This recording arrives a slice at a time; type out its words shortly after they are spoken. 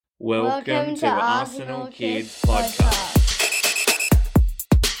Welcome to Arsenal Kids Podcast.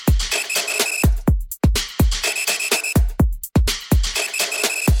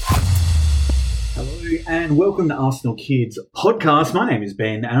 Hello and welcome to Arsenal Kids Podcast. My name is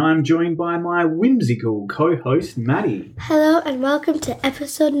Ben and I'm joined by my whimsical co-host Maddie. Hello and welcome to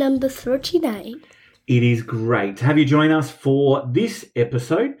episode number 39. It is great to have you join us for this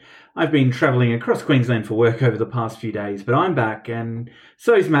episode. I've been travelling across Queensland for work over the past few days, but I'm back and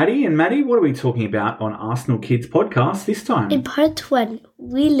so is Maddie. And Maddie, what are we talking about on Arsenal Kids Podcast this time? In part 1,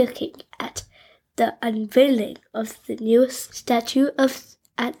 we're looking at the unveiling of the newest statue at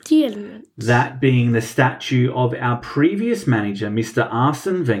the Emirates. That being the statue of our previous manager, Mr.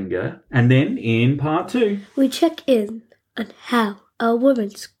 Arsene Wenger. And then in part 2, we check in on how our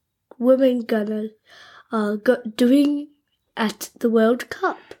women gunners are doing at the World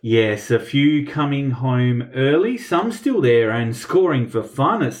Cup. Yes, a few coming home early, some still there and scoring for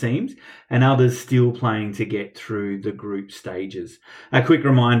fun, it seems, and others still playing to get through the group stages. A quick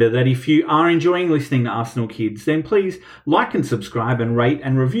reminder that if you are enjoying listening to Arsenal Kids, then please like and subscribe and rate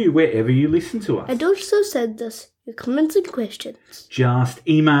and review wherever you listen to us. And also send us your comments and questions. Just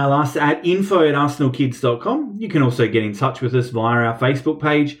email us at info@arsenalkids.com. You can also get in touch with us via our Facebook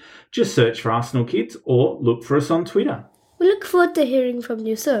page. Just search for Arsenal Kids or look for us on Twitter. We look forward to hearing from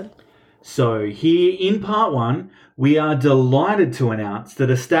you soon. So here in part 1, we are delighted to announce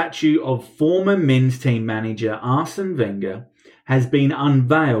that a statue of former men's team manager Arsene Wenger has been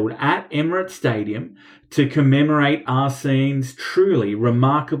unveiled at Emirates Stadium to commemorate Arsene's truly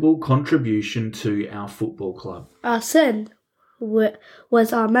remarkable contribution to our football club. Arsene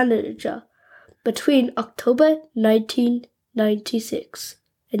was our manager between October 1996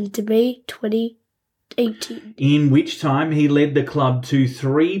 and May 2018. In which time he led the club to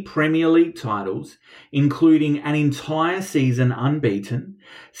 3 Premier League titles, including an entire season unbeaten,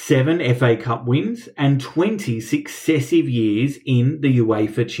 7 FA Cup wins, and 20 successive years in the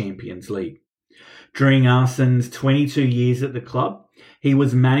UEFA Champions League. During Arsene's 22 years at the club, he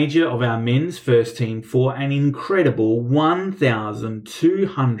was manager of our men's first team for an incredible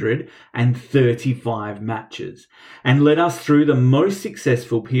 1,235 matches and led us through the most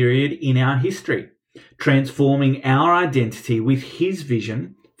successful period in our history, transforming our identity with his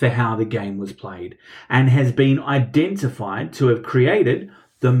vision for how the game was played, and has been identified to have created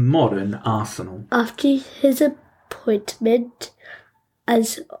the modern Arsenal. After his appointment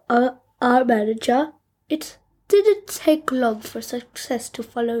as our manager, it didn't take long for success to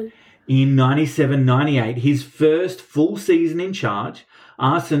follow. In 97-98, his first full season in charge,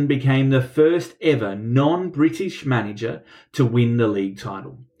 Arsene became the first ever non-British manager to win the league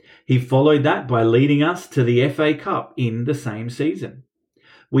title. He followed that by leading us to the FA Cup in the same season.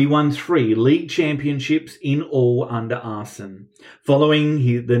 We won 3 league championships in all under Arsene, following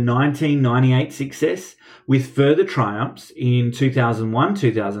the 1998 success with further triumphs in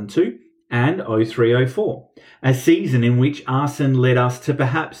 2001-2002 and 03-04, a season in which Arsene led us to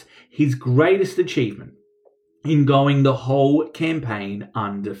perhaps his greatest achievement in going the whole campaign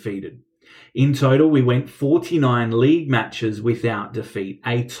undefeated. In total, we went 49 league matches without defeat,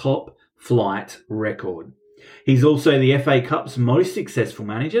 a top-flight record. He's also the FA Cup's most successful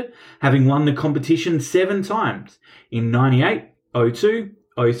manager, having won the competition 7 times in 98, 02,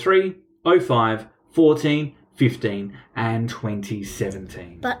 03, 05, 14, 15 and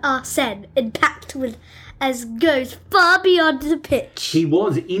 2017. But Arsene, impactful as goes far beyond the pitch. He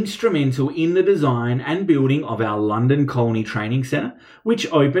was instrumental in the design and building of our London Colney Training Centre,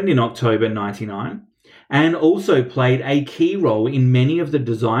 which opened in October 99, and also played a key role in many of the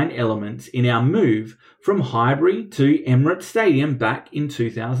design elements in our move from Highbury to Emirates Stadium back in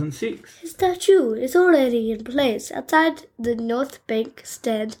 2006. His statue is already in place outside the North Bank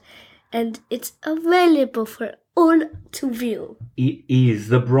stand, and it's available for all to view. It is.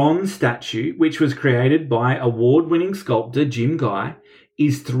 The bronze statue, which was created by award-winning sculptor Jim Guy,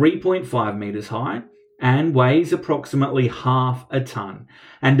 is 3.5 metres high and weighs approximately half a tonne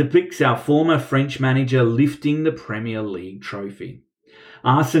and depicts our former French manager lifting the Premier League trophy.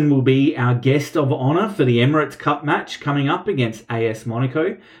 Arsene will be our guest of honour for the Emirates Cup match coming up against AS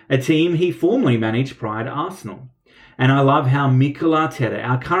Monaco, a team he formerly managed prior to Arsenal. And I love how Mikel Arteta,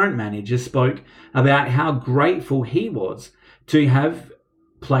 our current manager, spoke about how grateful he was to have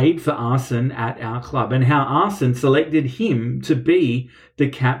played for Arsene at our club and how Arsene selected him to be the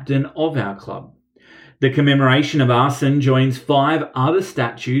captain of our club. The commemoration of Arsene joins 5 other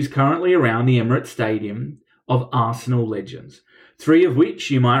statues currently around the Emirates Stadium of Arsenal legends, 3 of which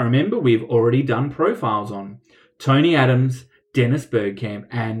you might remember we've already done profiles on: Tony Adams, Dennis Bergkamp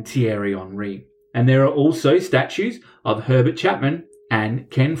and Thierry Henry. And there are also statues of Herbert Chapman and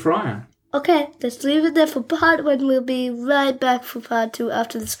Ken Fryer. Okay, let's leave it there for part 1. We'll be right back for part 2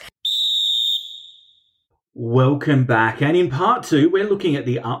 after this. Welcome back. And in part 2, we're looking at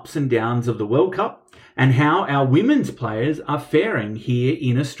the ups and downs of the World Cup and how our women's players are faring here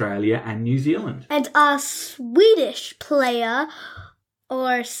in Australia and New Zealand. And our Swedish player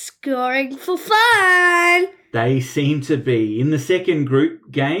are scoring for fun. They seem to be. In the second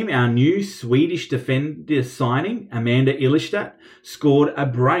group game, our new Swedish defender signing, Amanda Illerstedt, scored a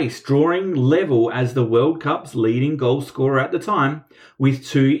brace, drawing level as the World Cup's leading goal scorer at the time, with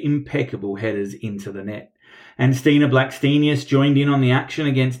 2 impeccable headers into the net. And Stina Blackstenius joined in on the action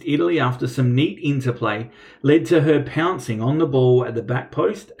against Italy after some neat interplay led to her pouncing on the ball at the back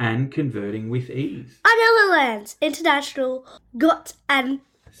post and converting with ease. Our Netherlands International got an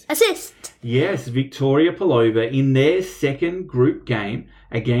assist. Yes, Victoria Pelova in their second group game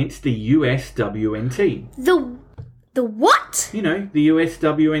against the USWNT. The what? You know, the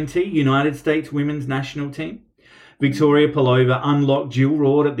USWNT, United States Women's National Team. Victoria Pelova unlocked Jill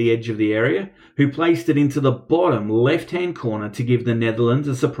Roord at the edge of the area, who placed it into the bottom left-hand corner to give the Netherlands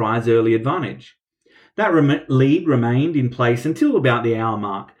a surprise early advantage. That lead remained in place until about the hour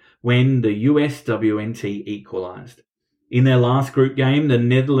mark, when the USWNT equalised. In their last group game, the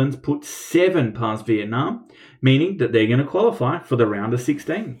Netherlands put 7 past Vietnam, meaning that they're going to qualify for the round of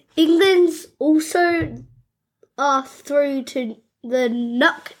 16. England's also are through to the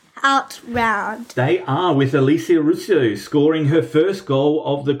knockout round. They are, with Alicia Russo scoring her first goal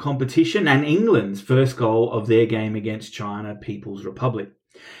of the competition and England's first goal of their game against China People's Republic.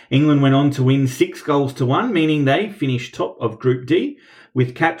 England went on to win 6-1, meaning they finished top of Group D,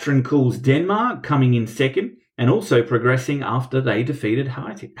 with Katrin Kuhl's Denmark coming in second and also progressing after they defeated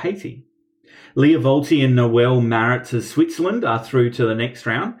Haiti. Leah Volti and Noelle Marit's Switzerland are through to the next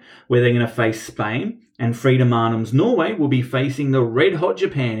round, where they're going to face Spain, and Frida Marnham's Norway will be facing the red-hot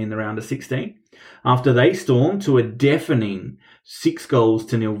Japan in the round of 16, after they stormed to a deafening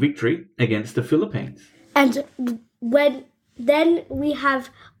 6-0 victory against the Philippines. And then we have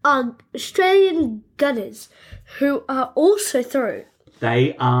our Australian Gunners, who are also through.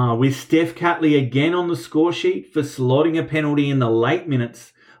 They are, with Steph Catley again on the score sheet for slotting a penalty in the late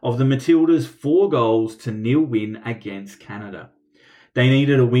minutes of the Matildas' 4-0 win against Canada. They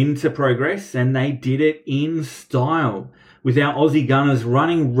needed a win to progress, and they did it in style, with our Aussie Gunners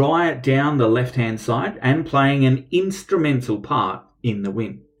running riot down the left-hand side and playing an instrumental part in the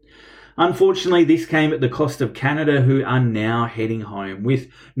win. Unfortunately, this came at the cost of Canada, who are now heading home, with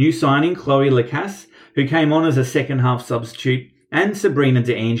new signing Chloe Lacasse, who came on as a second-half substitute, and Sabrina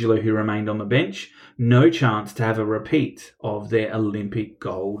D'Angelo, who remained on the bench. No chance to have a repeat of their Olympic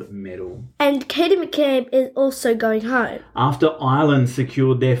gold medal. And Katie McCabe is also going home, after Ireland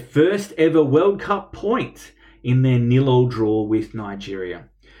secured their first ever World Cup point in their 0-0 draw with Nigeria.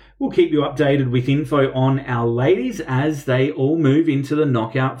 We'll keep you updated with info on our ladies as they all move into the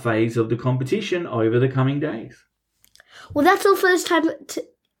knockout phase of the competition over the coming days. Well, that's all for this time.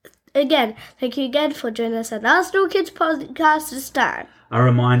 Again, thank you again for joining us at Arsenal Kids Podcast this time. A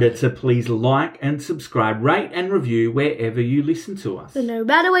reminder to please like and subscribe, rate and review wherever you listen to us. So no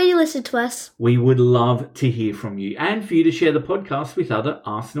matter where you listen to us, we would love to hear from you and for you to share the podcast with other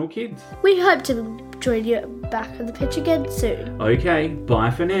Arsenal kids. We hope to join you back on the pitch again soon. Okay,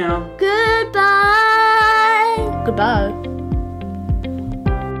 bye for now. Goodbye. Goodbye.